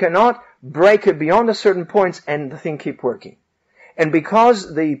 You cannot break it beyond a certain point and the thing keep working. And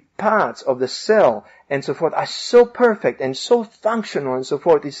because the parts of the cell and so forth are so perfect and so functional and so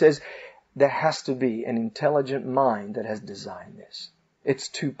forth, he says there has to be an intelligent mind that has designed this. It's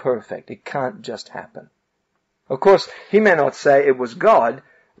too perfect. It can't just happen. Of course, he may not say it was God,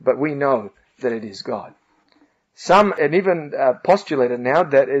 but we know that it is God. Some, and even postulated now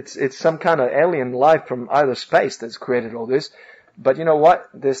that it's some kind of alien life from outer space that's created all this. But you know what?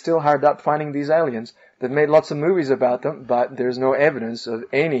 They're still hard up finding these aliens. They've made lots of movies about them, but there's no evidence of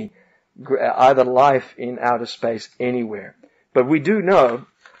any either life in outer space anywhere. But we do know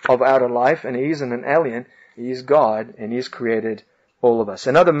of outer life, and he isn't an alien. He is God, and he's created all of us.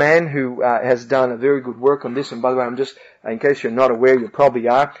 Another man who has done a very good work on this, and by the way, I'm just, in case you're not aware, you probably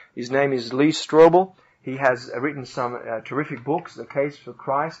are, his name is Lee Strobel. He has written some terrific books, The Case for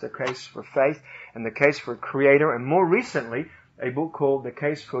Christ, The Case for Faith, and The Case for Creator, and more recently, a book called The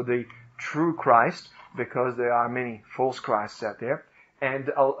Case for the True Christ, because there are many false Christs out there. And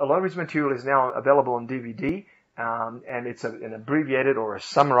a lot of his material is now available on DVD, and it's an abbreviated or a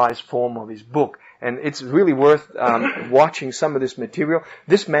summarized form of his book. And it's really worth watching some of this material.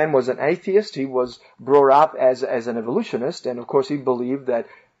 This man was an atheist. He was brought up as an evolutionist, and of course he believed that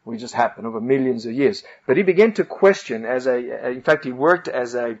we just happened over millions of years. But he began to question in fact he worked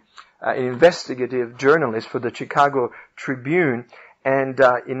as an investigative journalist for the Chicago Tribune. And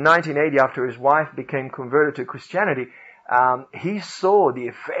in 1980, after his wife became converted to Christianity, he saw the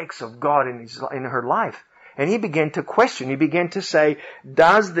effects of God in her life. And he began to question, he began to say,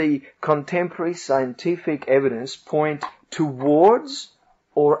 does the contemporary scientific evidence point towards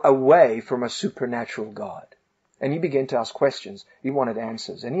or away from a supernatural God? And he began to ask questions. He wanted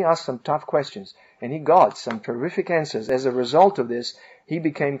answers. And he asked some tough questions. And he got some terrific answers. As a result of this, he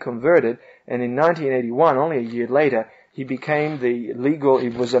became converted. And in 1981, only a year later, he became he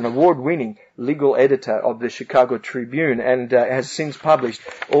was an award-winning legal editor of the Chicago Tribune, and has since published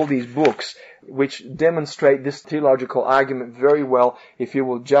all these books which demonstrate this theological argument very well. If you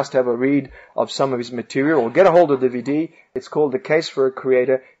will just have a read of some of his material or get a hold of the DVD, it's called The Case for a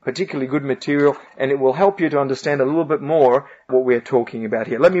Creator, particularly good material, and it will help you to understand a little bit more what we're talking about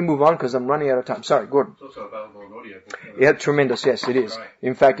here. Let me move on because I'm running out of time. Sorry, Gordon. It's also available on audio. Yeah, tremendous. Yes, it is.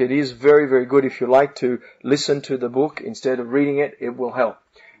 In fact, it is very, very good. If you like to listen to the book instead of reading it, it will help.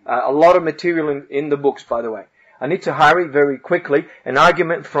 A lot of material in the books, by the way. I need to hurry very quickly. An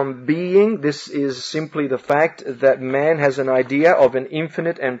argument from being. This is simply the fact that man has an idea of an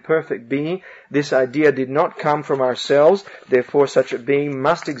infinite and perfect being. This idea did not come from ourselves. Therefore, such a being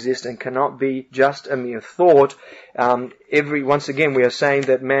must exist and cannot be just a mere thought. Once again, we are saying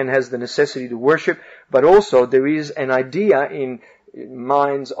that man has the necessity to worship, but also there is an idea in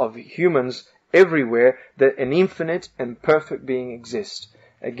minds of humans everywhere that an infinite and perfect being exists.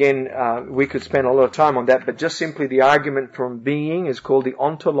 Again, we could spend a lot of time on that, but just simply the argument from being is called the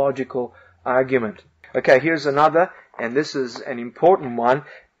ontological argument. Okay, here's another, and this is an important one.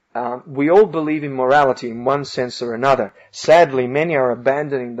 We all believe in morality in one sense or another. Sadly, many are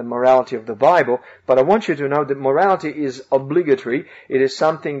abandoning the morality of the Bible, but I want you to know that morality is obligatory. It is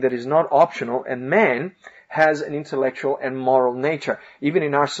something that is not optional, and man has an intellectual and moral nature. Even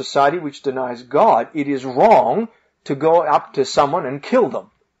in our society, which denies God, it is wrong to go up to someone and kill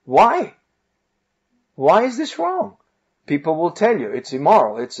them. Why? Why is this wrong? People will tell you it's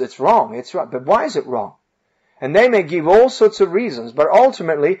immoral, it's wrong, it's right. But why is it wrong? And they may give all sorts of reasons, but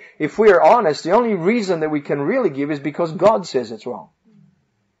ultimately, if we are honest, the only reason that we can really give is because God says it's wrong.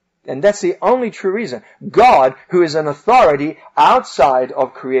 And that's the only true reason. God, who is an authority outside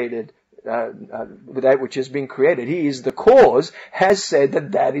of created that which has been created, He is the cause, has said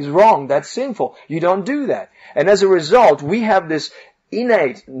that is wrong, that's sinful. You don't do that. And as a result, we have this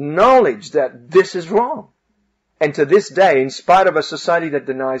innate knowledge that this is wrong. And to this day, in spite of a society that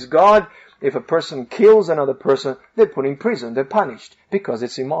denies God, if a person kills another person, they're put in prison, they're punished, because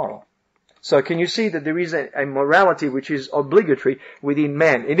it's immoral. So can you see that there is a morality which is obligatory within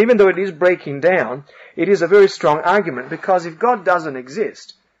man? And even though it is breaking down, it is a very strong argument, because if God doesn't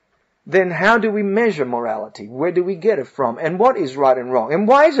exist, then how do we measure morality? Where do we get it from? And what is right and wrong? And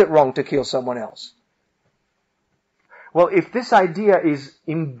why is it wrong to kill someone else? Well, if this idea is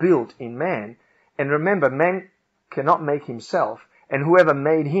inbuilt in man, and remember, man cannot make himself, and whoever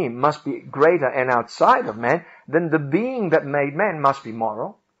made him must be greater and outside of man, then the being that made man must be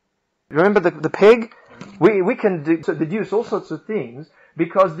moral. Remember the pig? We can deduce all sorts of things,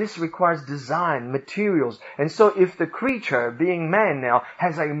 because this requires design, materials. And so if the creature, being man now,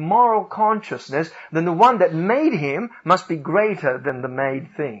 has a moral consciousness, then the one that made him must be greater than the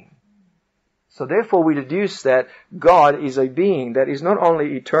made thing. So therefore we deduce that God is a being that is not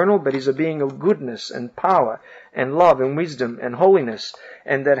only eternal, but is a being of goodness and power and love and wisdom and holiness,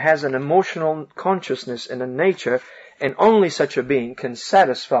 and that has an emotional consciousness and a nature, and only such a being can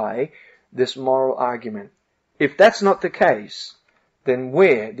satisfy this moral argument. If that's not the case, then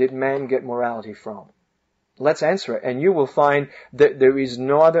where did man get morality from? Let's answer it, and you will find that there is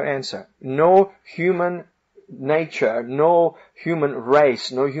no other answer. No human nature, no human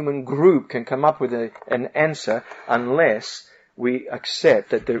race, no human group can come up with an answer unless we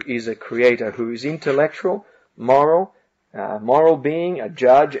accept that there is a creator who is intellectual, moral being, a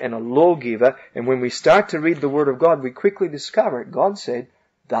judge and a lawgiver. And when we start to read the Word of God, we quickly discover God said,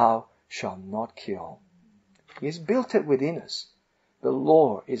 "Thou shalt not kill." He's built it within us. The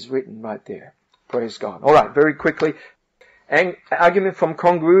law is written right there. Praise God. All right, very quickly. Argument from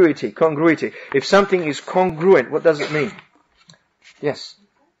congruity. Congruity. If something is congruent, what does it mean? Yes.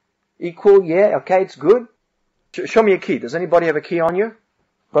 Equal, yeah, okay, it's good. Show me a key. Does anybody have a key on you?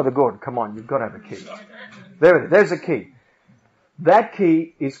 Brother Gordon, come on, you've got to have a key. There's a key. That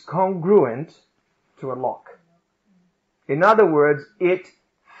key is congruent to a lock. In other words, it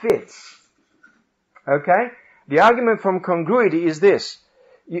fits. Okay? The argument from congruity is this.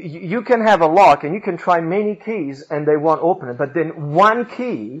 You can have a lock and you can try many keys and they won't open it, but then one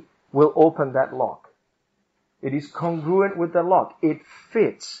key will open that lock. It is congruent with the lock. It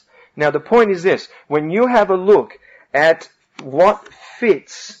fits. Now the point is this. When you have a look at what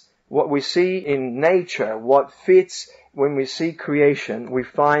fits what we see in nature, what fits when we see creation, we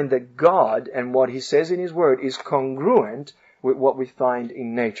find that God and what He says in His Word is congruent with what we find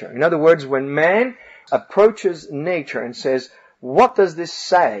in nature. In other words, when man approaches nature and says, what does this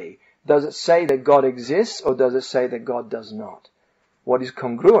say? Does it say that God exists or does it say that God does not? What is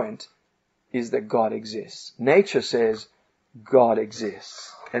congruent is that God exists. Nature says God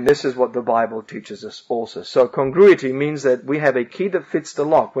exists. And this is what the Bible teaches us also. So congruity means that we have a key that fits the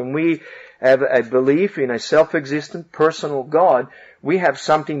lock. When we have a belief in a self-existent personal God, we have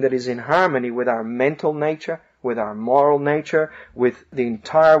something that is in harmony with our mental nature, with our moral nature, with the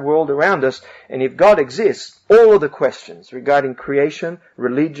entire world around us. And if God exists, all of the questions regarding creation,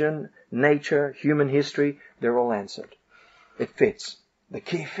 religion, nature, human history, they're all answered. It fits. The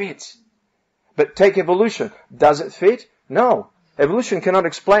key fits. But take evolution. Does it fit? No. Evolution cannot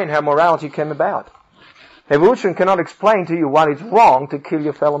explain how morality came about. Evolution cannot explain to you why it's wrong to kill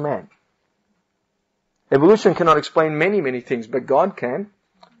your fellow man. Evolution cannot explain many, many things, but God can.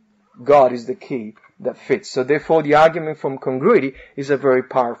 God is the key that fits. So therefore the argument from congruity is a very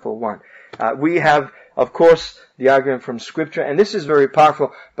powerful one. We have, of course, the argument from Scripture, and this is very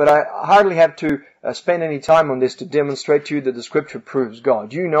powerful, but I hardly have to spend any time on this to demonstrate to you that the Scripture proves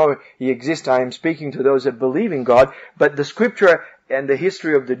God. You know He exists. I am speaking to those that believe in God, but the Scripture and the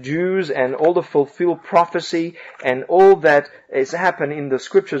history of the Jews and all the fulfilled prophecy and all that has happened in the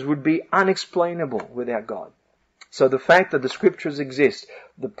Scriptures would be unexplainable without God. So the fact that the Scriptures exist,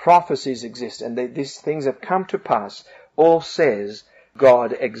 the prophecies exist, and these things have come to pass, all says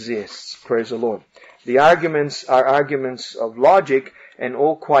God exists. Praise the Lord. The arguments are arguments of logic and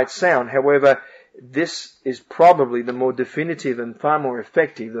all quite sound. However, this is probably the more definitive and far more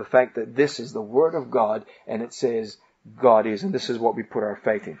effective, the fact that this is the Word of God and it says God is, and this is what we put our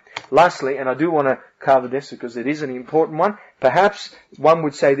faith in. Lastly, and I do want to cover this because it is an important one, perhaps one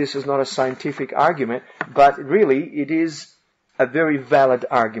would say this is not a scientific argument, but really it is a very valid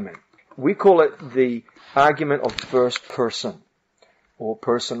argument. We call it the argument of first person, or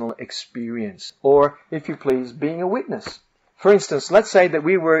personal experience, or, if you please, being a witness. For instance, let's say that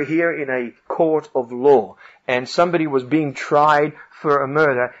we were here in a court of law and somebody was being tried for a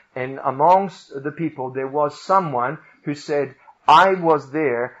murder, and amongst the people there was someone who said, I was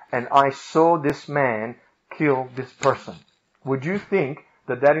there and I saw this man kill this person. Would you think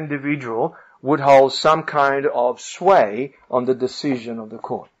that that individual would hold some kind of sway on the decision of the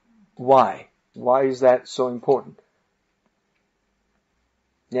court? Why? Why is that so important?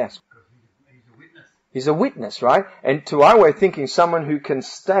 Yes. He's a witness, right? And to our way of thinking, someone who can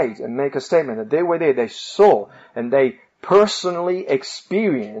state and make a statement that they were there, they saw, and they personally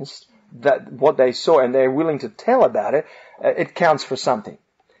experienced that what they saw, and they're willing to tell about it, it counts for something.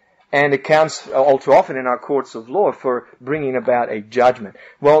 And it counts all too often in our courts of law for bringing about a judgment.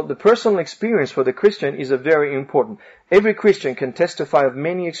 Well, the personal experience for the Christian is a very important. Every Christian can testify of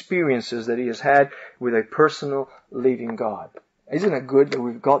many experiences that he has had with a personal living God. Isn't it good that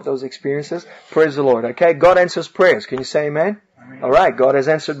we've got those experiences? Praise the Lord. Okay, God answers prayers. Can you say amen? Amen. All right, God has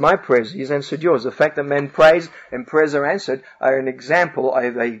answered my prayers. He's answered yours. The fact that men praise and prayers are answered are an example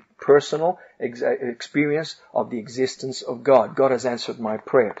of a personal experience of the existence of God. God has answered my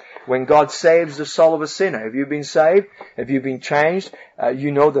prayer. When God saves the soul of a sinner, have you been saved? Have you been changed?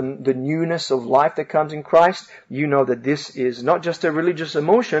 You know the newness of life that comes in Christ. You know that this is not just a religious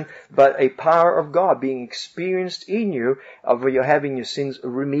emotion, but a power of God being experienced in you, of where you're having your sins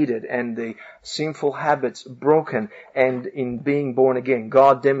remitted and the sinful habits broken, and in being born again,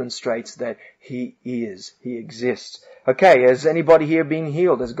 God demonstrates that He exists. Okay, has anybody here been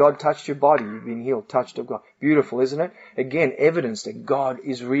healed? Has God touched your body? You've been healed, touched of God. Beautiful, isn't it? Again, evidence that God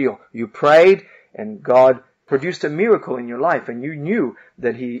is real. You prayed and God produced a miracle in your life and you knew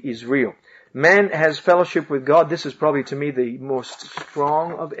that He is real. Man has fellowship with God. This is probably to me the most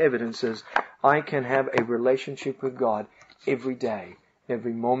strong of evidences. I can have a relationship with God every day,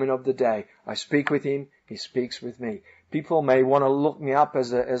 every moment of the day. I speak with Him, He speaks with me. People may want to look me up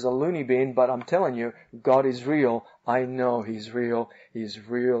as a loony bin, but I'm telling you, God is real. I know He's real. He's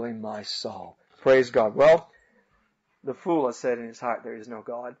real in my soul. Praise God. Well, the fool has said in his heart, there is no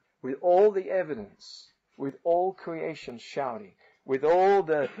God. With all the evidence, with all creation shouting, with all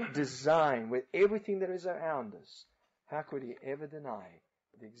the design, with everything that is around us, how could he ever deny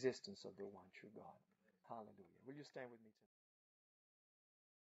the existence of the one true God? Hallelujah. Will you stand with me tonight?